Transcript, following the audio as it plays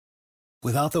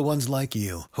Without the ones like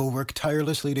you, who work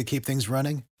tirelessly to keep things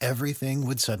running, everything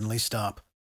would suddenly stop.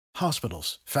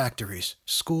 Hospitals, factories,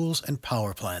 schools, and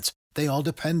power plants, they all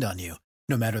depend on you.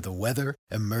 No matter the weather,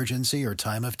 emergency, or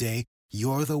time of day,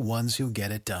 you're the ones who get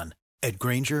it done. At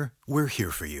Grainger, we're here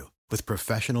for you with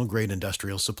professional-grade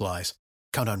industrial supplies.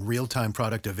 Count on real-time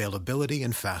product availability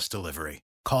and fast delivery.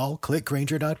 Call,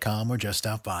 clickgrainger.com, or just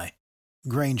stop by.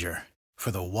 Grainger, for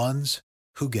the ones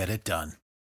who get it done.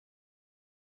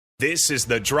 This is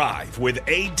The Drive with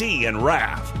AD and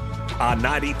Rav on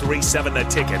 93.7 The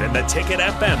Ticket and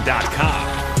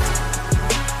theticketfm.com.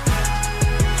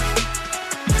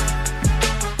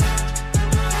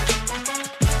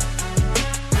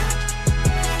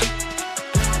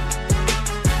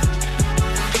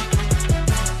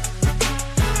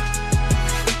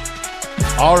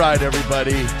 All right,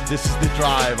 everybody. This is The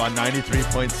Drive on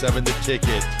 93.7 The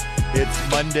Ticket. It's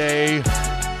Monday.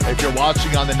 If you're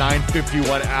watching on the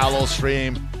 951 Allo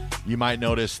stream, you might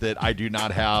notice that I do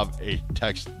not have a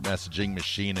text messaging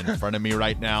machine in front of me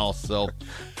right now. So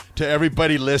to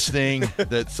everybody listening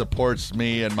that supports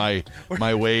me and my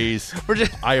ways,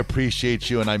 I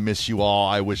appreciate you and I miss you all.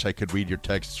 I wish I could read your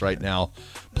texts right now.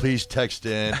 Please text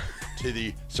in to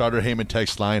the Starter Heyman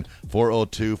text line,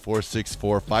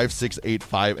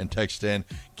 402-464-5685, and text in.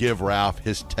 Give Raph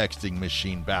his texting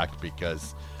machine back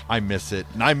because I miss it,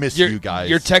 and I miss you guys.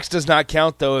 Your text does not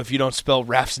count though if you don't spell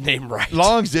Raph's name right.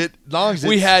 Long as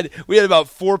we had about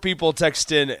 4 people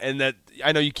text in, and that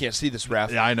I know you can't see this,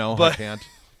 Raph. Yeah, I know, but I can't.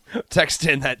 Text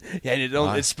in that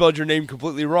it spelled your name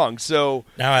completely wrong. So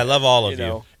now I love all of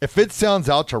you. If it sounds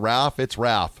out to Raph, it's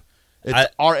Raph. It's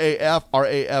R-A-F,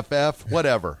 R-A-F-F,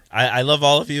 whatever. I love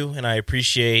all of you, and I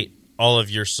appreciate all of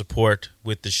your support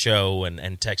with the show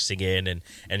and texting in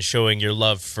and showing your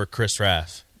love for Chris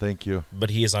Raff. Thank you. But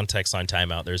he is on text line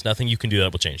timeout. There's nothing you can do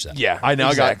that will change that. Yeah, I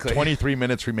now got 23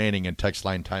 minutes remaining in text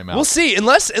line timeout. We'll see.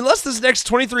 Unless this next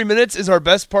 23 minutes is our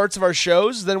best parts of our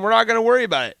shows, then we're not going to worry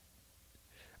about it.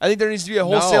 I think there needs to be a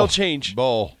wholesale change.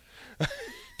 Bull.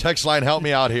 Text line, help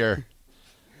me out here.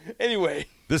 Anyway.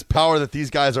 This power that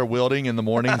these guys are wielding in the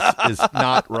mornings is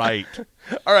not right.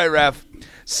 All right, Raph.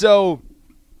 So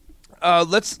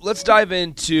let's dive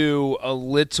into a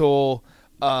little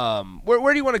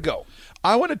where do you want to go?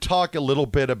 I want to talk a little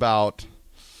bit about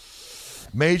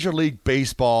Major League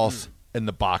Baseball's and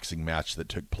the boxing match that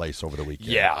took place over the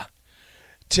weekend. Yeah.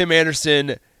 Tim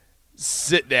Anderson,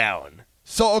 sit down.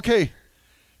 So, okay,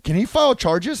 can he file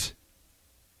charges?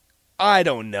 I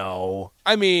don't know.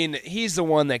 I mean, he's the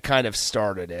one that kind of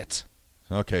started it.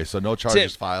 Okay, so no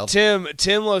charges filed. Tim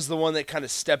was the one that kind of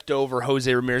stepped over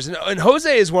Jose Ramirez. And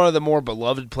Jose is one of the more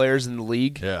beloved players in the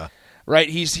league. Yeah. Right?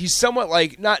 He's somewhat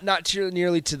like not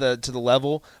nearly to the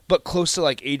level, but close to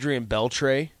like Adrian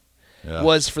Beltre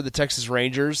was for the Texas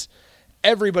Rangers.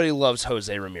 Everybody loves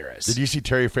Jose Ramirez. Did you see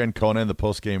Terry Francona in the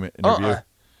postgame interview?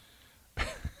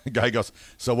 The guy goes,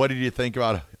 so what did you think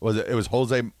about it was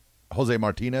Jose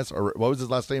Martinez, or what was his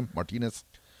last name? Martinez?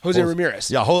 Jose Ramirez.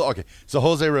 Yeah, okay. So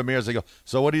Jose Ramirez, they go,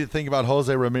 so what do you think about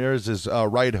Jose Ramirez's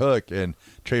right hook? And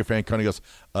Trey Francona goes,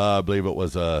 I believe it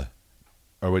was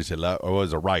or what did he say, left, or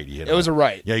was it a right? It was a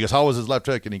right. Yeah, he goes, how was his left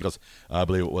hook? And he goes, I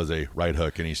believe it was a right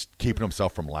hook. And he's keeping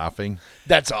himself from laughing.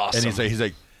 That's awesome. And he's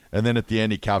like, and then at the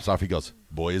end he caps off, he goes,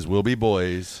 boys will be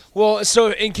boys. Well,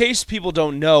 so in case people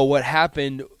don't know what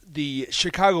happened, the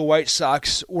Chicago White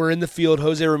Sox were in the field.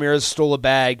 Jose Ramirez stole a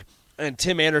bag. And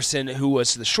Tim Anderson, who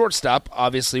was the shortstop,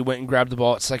 obviously went and grabbed the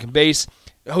ball at second base.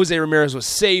 Jose Ramirez was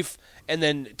safe, and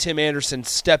then Tim Anderson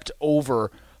stepped over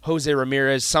Jose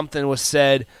Ramirez. Something was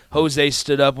said. Jose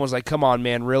stood up and was like, come on,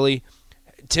 man, really?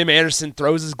 Tim Anderson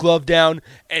throws his glove down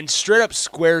and straight up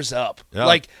squares up. Yeah.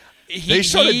 Like they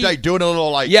started like doing a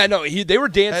little like they were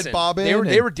dancing. Head bobbing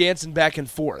they were dancing back and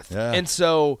forth. Yeah. And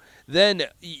so then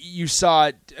you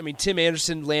saw, Tim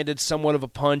Anderson landed somewhat of a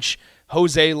punch.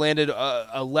 Jose landed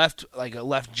a left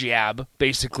jab,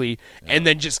 basically, and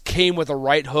then just came with a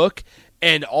right hook,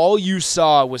 and all you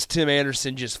saw was Tim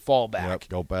Anderson just fall back. Yep,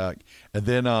 go back. And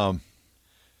then I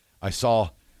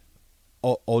saw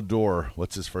Odor.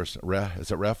 What's his first?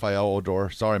 Is it Rafael Odor?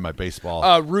 Sorry, my baseball.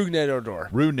 Rougned Odor.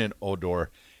 Rougned Odor.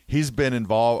 He's been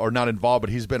involved, or not involved, but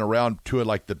he's been around two of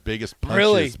like the biggest punches.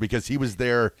 Really? Because he was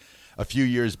there a few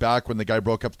years back when the guy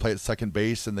broke up to play at second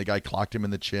base and the guy clocked him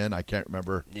in the chin. I can't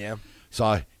remember. Yeah.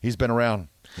 So he's been around.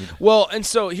 Well, and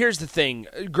so here's the thing.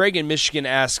 Greg in Michigan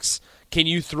asks, can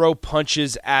you throw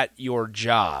punches at your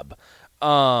job?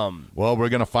 Well, we're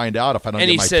going to find out if I don't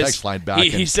get my text line back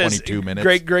in 22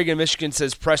 minutes. Greg in Michigan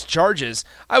says press charges.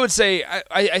 I would say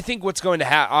I think what's going to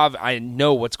happen, I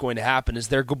know what's going to happen is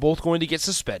they're both going to get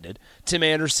suspended. Tim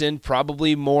Anderson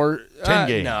probably more 10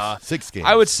 games, 6 games.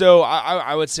 I would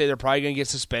say they're probably going to get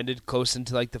suspended close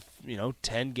into like the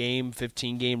 10 game,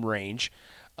 15 game range.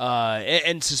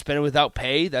 And suspended without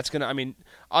pay. That's going to, I mean,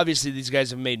 obviously these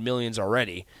guys have made millions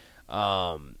already.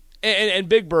 And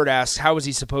Big Bird asks, how was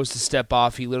he supposed to step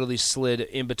off? He literally slid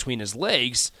in between his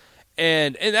legs,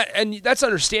 and that's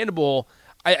understandable.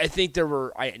 I think there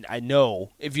were. I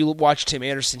know if you watch Tim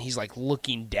Anderson, he's like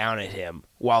looking down at him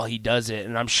while he does it,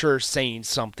 and I'm sure saying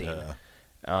something,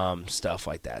 stuff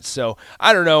like that. So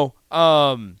I don't know.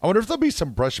 I wonder if there'll be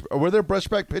some were there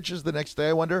brushback pitches the next day?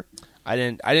 I wonder. I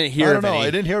didn't hear. I don't know.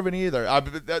 I didn't hear of any either.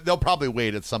 They'll probably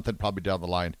wait. It's something probably down the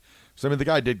line. So, I mean, the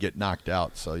guy did get knocked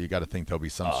out, so you got to think there'll be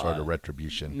some sort of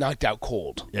retribution. Knocked out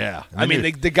cold. Yeah. I mean,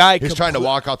 the guy... He's trying to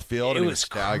walk off the field, and it he was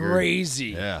staggered. Crazy.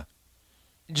 Yeah.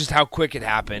 Just how quick it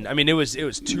happened. I mean, it was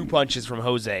 2 punches from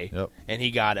Jose, and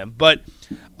he got him. But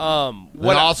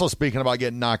also, speaking about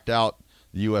getting knocked out,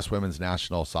 the U.S. women's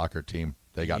national soccer team,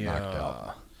 they got knocked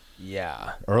out.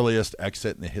 Yeah. Earliest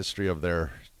exit in the history of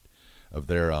their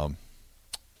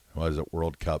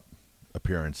World Cup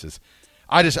appearances.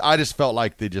 I just felt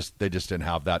like they just didn't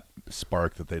have that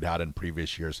spark that they'd had in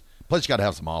previous years. Plus, you got to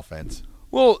have some offense.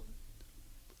 Well,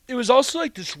 it was also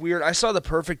like this weird. I saw the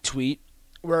perfect tweet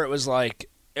where it was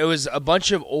a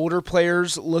bunch of older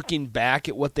players looking back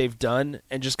at what they've done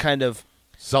and just kind of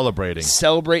celebrating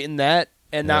that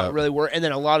and not really work. And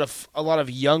then a lot of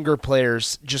younger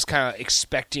players just kind of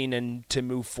expecting and to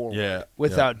move forward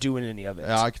without doing any of it.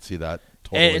 Yeah, I could see that.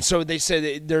 Totally. And so they said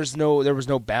that there was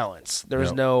no balance. There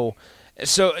was no.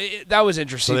 So that was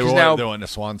interesting. So they were doing the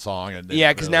swan song.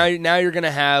 Because now you're going to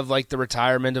have like the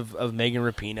retirement of Megan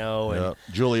Rapinoe. And,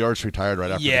 Julie Ertz retired right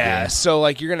after the game. Yeah, so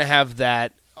like you're going to have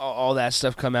that all that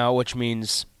stuff come out, which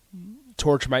means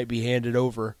torch might be handed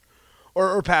over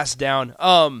or passed down.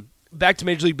 Back to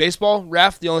Major League Baseball.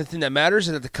 Raph, the only thing that matters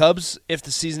is that the Cubs, if the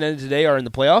season ended today, are in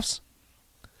the playoffs.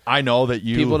 I know that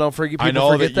you... People don't forget I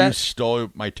know that you stole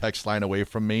my text line away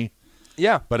from me.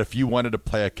 Yeah. But if you wanted to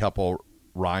play a couple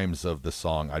rhymes of the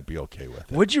song, I'd be okay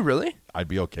with it. Would you really? I'd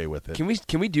be okay with it.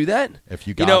 Can we do that? If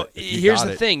you got it. Here's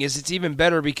the thing: is it's even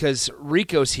better because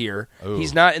Rico's here. Ooh.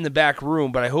 He's not in the back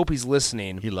room, but I hope he's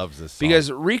listening. He loves this song.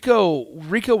 Because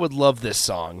Rico would love this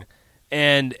song,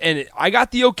 and I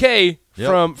got the okay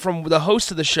from the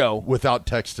host of the show without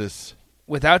texts,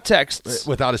 without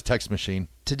his text machine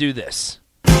to do this.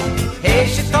 Hey,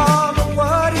 Chicago,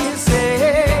 what do you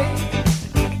say?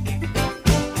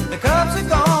 The Cubs are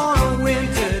gonna win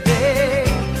today.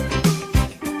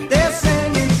 They're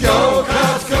singing, go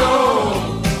Cubs,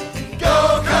 go!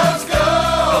 Go Cubs,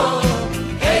 go!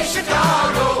 Hey,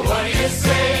 Chicago, what do you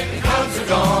say? The Cubs are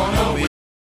gonna win.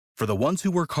 For the ones who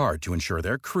work hard to ensure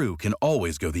their crew can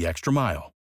always go the extra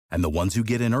mile, and the ones who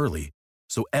get in early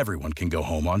so everyone can go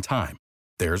home on time,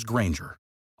 there's Grainger,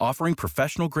 offering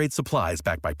professional-grade supplies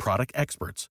backed by product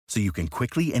experts so you can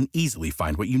quickly and easily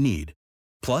find what you need.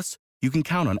 Plus, you can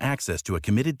count on access to a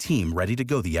committed team ready to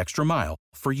go the extra mile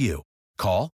for you.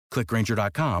 Call, click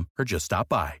Grainger.com, or just stop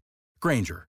by.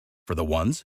 Grainger, for the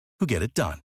ones who get it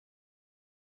done.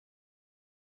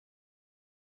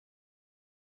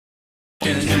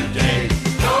 They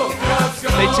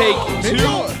take two.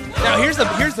 Now here's the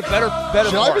better should part.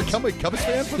 I become a Cubs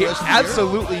fan for the rest of the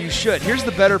absolutely, year? you should. Here's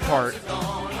the better part: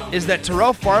 is that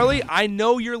Terrell Farley? I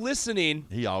know you're listening.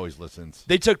 He always listens.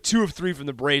 They took 2 of 3 from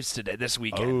the Braves this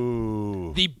weekend.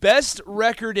 Oh, the best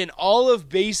record in all of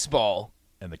baseball.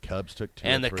 And the Cubs took 2.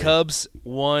 And the Cubs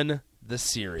won the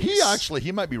series.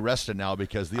 He might be rested now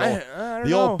because the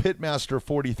old Pitmaster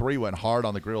 43 went hard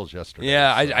on the grills yesterday.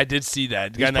 Yeah, so. I did see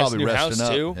that. Got a nice new house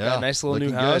too. Yeah, got a nice little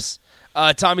new house.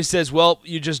 Tommy says, "Well,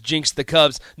 you just jinxed the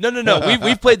Cubs." No.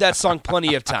 We've played that song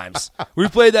plenty of times.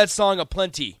 We've played that song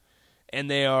aplenty,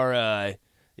 and they are, I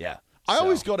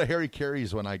always go to Harry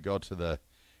Carey's when I go to the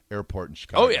airport in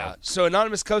Chicago. Oh yeah. So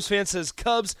anonymous Cubs fan says,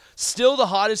 "Cubs still the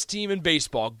hottest team in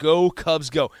baseball. Go Cubs,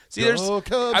 go!" See,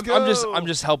 I'm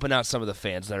just helping out some of the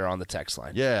fans that are on the text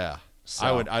line. Yeah.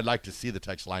 So. I'd like to see the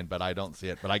text line, but I don't see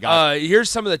it. But I got here's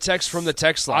some of the text from the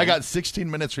text line. I got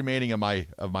 16 minutes remaining of my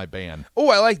ban. Oh,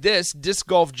 I like this. Disc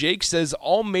Golf Jake says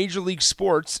all major league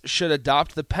sports should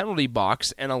adopt the penalty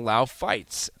box and allow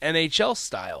fights, NHL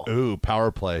style. Ooh,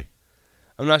 power play.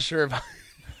 I'm not sure if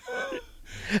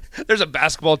there's a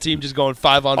basketball team just going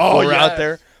 5-on-4 out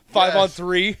there.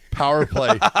 5-on-3. Power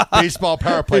play. Baseball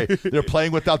power play. They're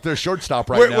playing without their shortstop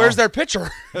now. Where's their pitcher?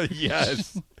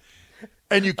 Yes.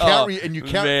 And you can't. And you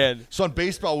can't. Man. So in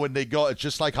baseball, when they go, it's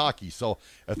just like hockey. So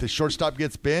if the shortstop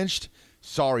gets benched,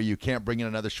 sorry, you can't bring in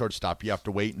another shortstop. You have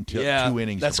to wait until 2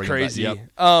 innings. That's to bring crazy. Him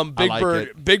back. Yep.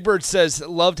 Big Bird says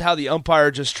loved how the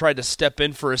umpire just tried to step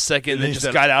in for a second and then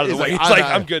just got out of the way. He's like,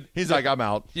 I'm good. He's like, I'm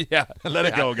out. Yeah, Let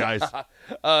it go, guys.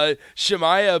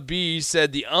 Shemaiah B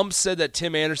said the ump said that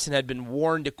Tim Anderson had been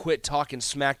warned to quit talking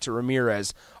smack to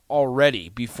Ramirez already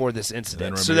before this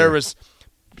incident. So there was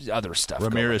other stuff.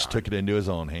 Ramirez took it into his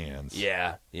own hands.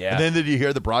 Yeah. And then did you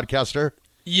hear the broadcaster?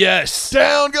 Yes.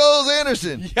 Down goes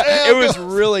Anderson. Yeah, it was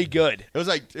really good.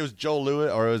 It was Joe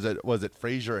Lewis, or was it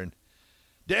Frazier? And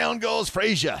down goes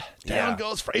Frazier. Down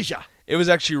goes Frazier. It was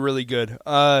actually really good.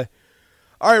 All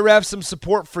right, Raph, some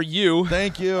support for you.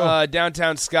 Thank you.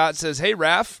 Downtown Scott says, hey,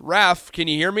 Raph, can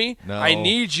you hear me? No. I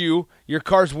need you. Your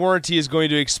car's warranty is going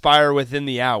to expire within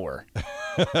the hour.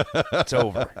 It's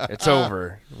over. It's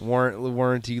over.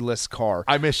 Warranty-less car.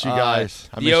 I miss you guys.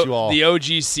 I miss you all. The OG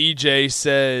CJ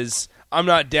says, I'm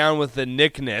not down with the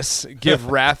nickness. Give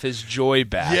Raph his joy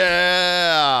back.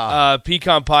 Yeah.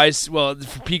 Pecan Pies. Well,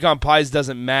 Pecan Pies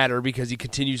doesn't matter because he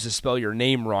continues to spell your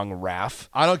name wrong, Raph.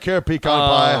 I don't care, Pecan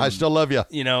Pie. I still love you.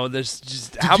 You know, there's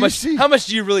just how much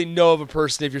do you really know of a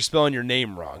person if you're spelling your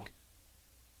name wrong?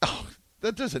 Oh,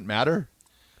 that doesn't matter.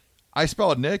 I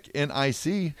spell Nick,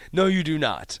 N-I-C. No, you do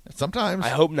not. Sometimes. I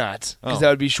hope not, because that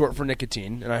would be short for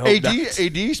nicotine, and I hope not.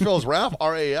 AD spells Raph,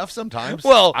 R-A-F sometimes.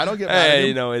 Well, I don't get mad at him.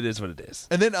 You know, it is what it is.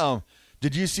 And then,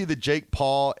 did you see the Jake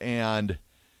Paul and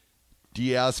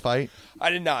Diaz fight? I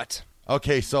did not.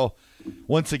 Okay, so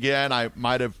once again, I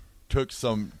might have took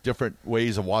some different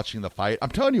ways of watching the fight.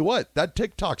 I'm telling you what, that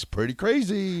TikTok's pretty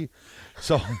crazy.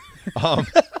 So,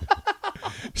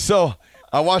 so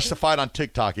I watched the fight on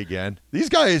TikTok again. These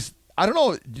guys, I don't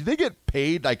know, do they get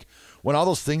paid like when all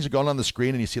those things are going on the screen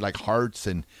and you see like hearts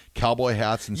and cowboy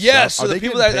hats and yes, stuff? so the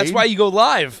people that's why you go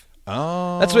live.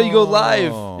 Oh, that's why you go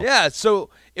live. Yeah. So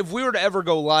if we were to ever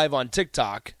go live on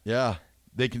TikTok, yeah,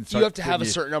 they can. You have to have a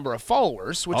certain number of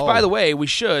followers. Which, by the way, we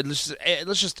should. Let's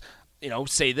just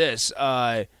say this.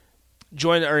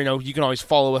 Join, or you can always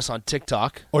follow us on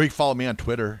TikTok, or you can follow me on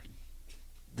Twitter.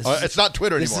 It's not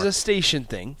Twitter anymore. This is a station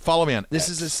thing. Follow me on. This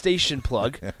is a station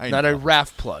plug, not a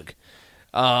RAF plug.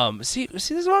 See,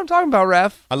 this is what I'm talking about,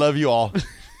 Raph. I love you all.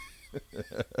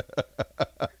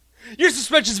 Your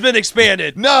suspension's been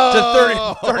expanded.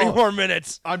 No, to 30 more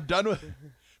minutes. I'm done with.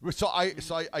 So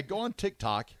I go on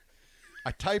TikTok.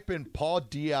 I type in Paul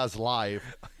Diaz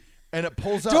live, and it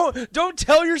pulls up. Don't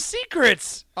tell your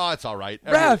secrets. Oh, it's all right.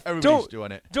 Raph, everybody's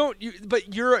doing it.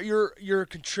 But you're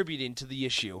contributing to the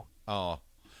issue. Oh,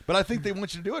 but I think they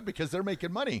want you to do it because they're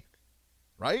making money,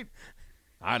 right?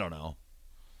 I don't know.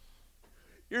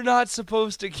 You're not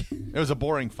supposed to. It was a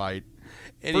boring fight.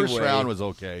 Anyway, First round was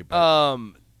okay. But.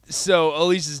 So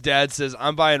Elise's dad says,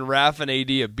 I'm buying Raph and AD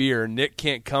a beer. Nick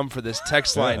can't come for this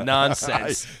text line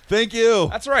nonsense. Thank you.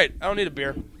 That's right. I don't need a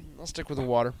beer. I'll stick with the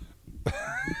water.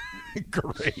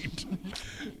 Great.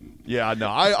 Yeah, no,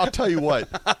 I'll tell you what.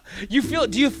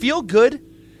 Do you feel good?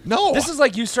 No. This is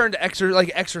like you starting to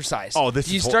exercise. Oh, do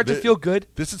you start to feel good?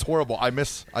 This is horrible. I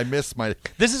miss my.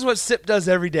 This is what Sip does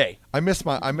every day. I miss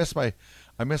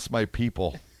my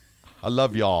people. I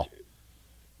love y'all.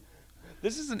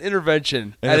 This is an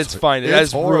intervention at its finest.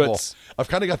 It's horrible. I've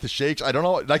kind of got the shakes. I don't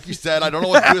know. Like you said, I don't know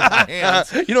what to do with my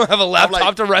hands. You don't have a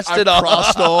laptop to rest it on. I've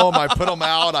crossed them. I put them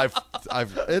out.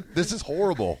 This is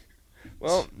horrible.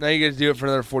 Well, now you get to do it for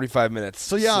another 45 minutes.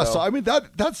 So yeah. So I mean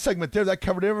that segment there that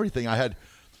covered everything. I had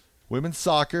women's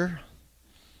soccer,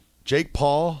 Jake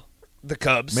Paul, the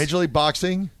Cubs, Major League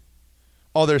Boxing.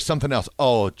 Oh, there's something else.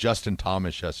 Oh, Justin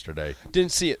Thomas yesterday.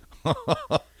 Didn't see it.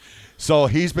 So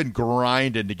he's been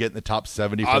grinding to get in the top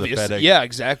 70 for the FedEx. Yeah,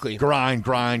 exactly. Grind.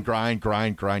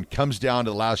 Comes down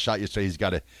to the last shot yesterday.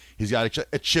 He's got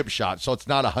a chip shot, so it's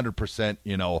not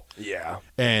 100%. Yeah.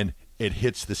 And it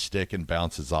hits the stick and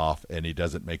bounces off, and he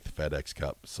doesn't make the FedEx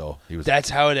Cup. So he was.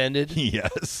 That's how it ended.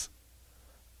 Yes.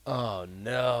 Oh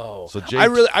no! So I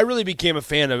really became a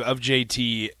fan of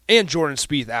JT and Jordan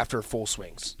Spieth after Full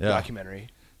Swings documentary.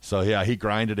 So yeah, he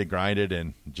grinded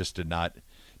and just did not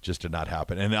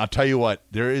happen. And I'll tell you what,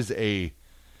 there is a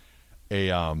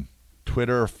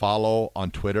Twitter follow on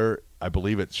Twitter. I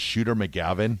believe it's Shooter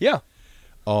McGavin. Yeah.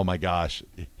 Oh my gosh,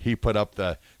 he put up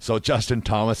so Justin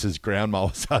Thomas's grandma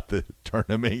was at the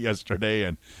tournament yesterday,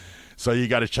 and so you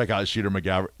got to check out Shooter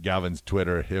McGavin's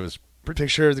Twitter. It was.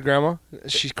 Picture of the grandma.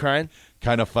 She's crying.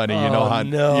 Kind of funny, Oh, you know how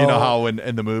no. you know how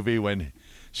in the movie when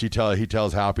he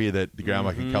tells Happy that the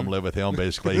grandma can come live with him.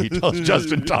 Basically, he tells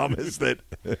Justin Thomas that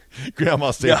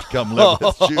grandma's safe to come live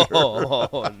with Shooter.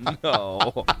 Oh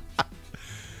no!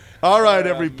 All right,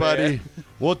 everybody.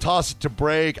 We'll toss it to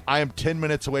break. I am 10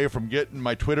 minutes away from getting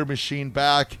my Twitter machine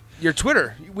back. Your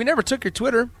Twitter. We never took your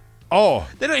Twitter. Oh.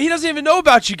 He doesn't even know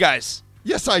about you guys.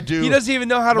 Yes, I do. He doesn't even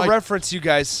know how to reference you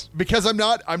guys. Because I'm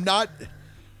not,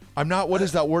 what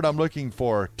is that word I'm looking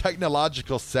for?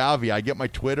 Technological savvy. I get my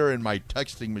Twitter and my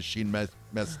texting machine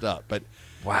messed up. But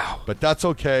wow. But that's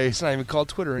okay. It's not even called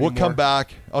Twitter anymore. We'll come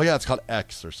back. Oh, yeah, it's called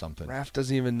X or something. Raph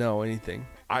doesn't even know anything.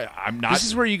 I'm not. This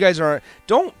is where you guys are.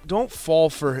 Don't fall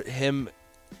for him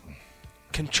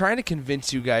trying to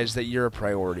convince you guys that you're a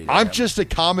priority. I'm just a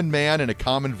common man in a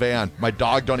common van. My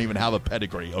dog don't even have a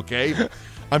pedigree, okay?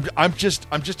 I'm just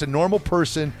a normal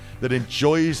person that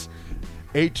enjoys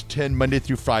 8 to 10 Monday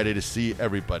through Friday to see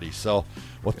everybody. So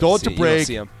we'll throw it to break.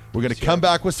 We're going to come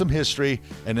back with some history,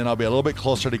 and then I'll be a little bit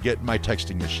closer to getting my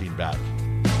texting machine back.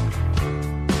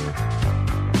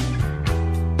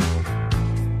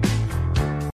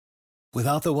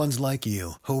 Without the ones like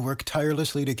you, who work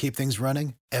tirelessly to keep things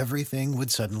running, everything would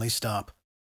suddenly stop.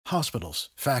 Hospitals,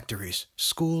 factories,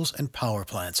 schools, and power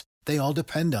plants, they all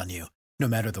depend on you. No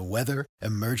matter the weather,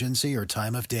 emergency, or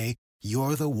time of day,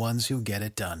 you're the ones who get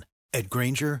it done. At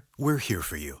Grainger, we're here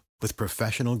for you with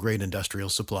professional-grade industrial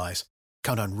supplies.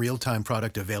 Count on real-time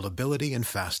product availability and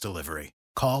fast delivery.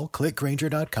 Call,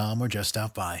 clickgrainger.com, or just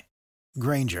stop by.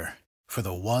 Grainger, for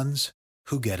the ones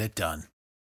who get it done.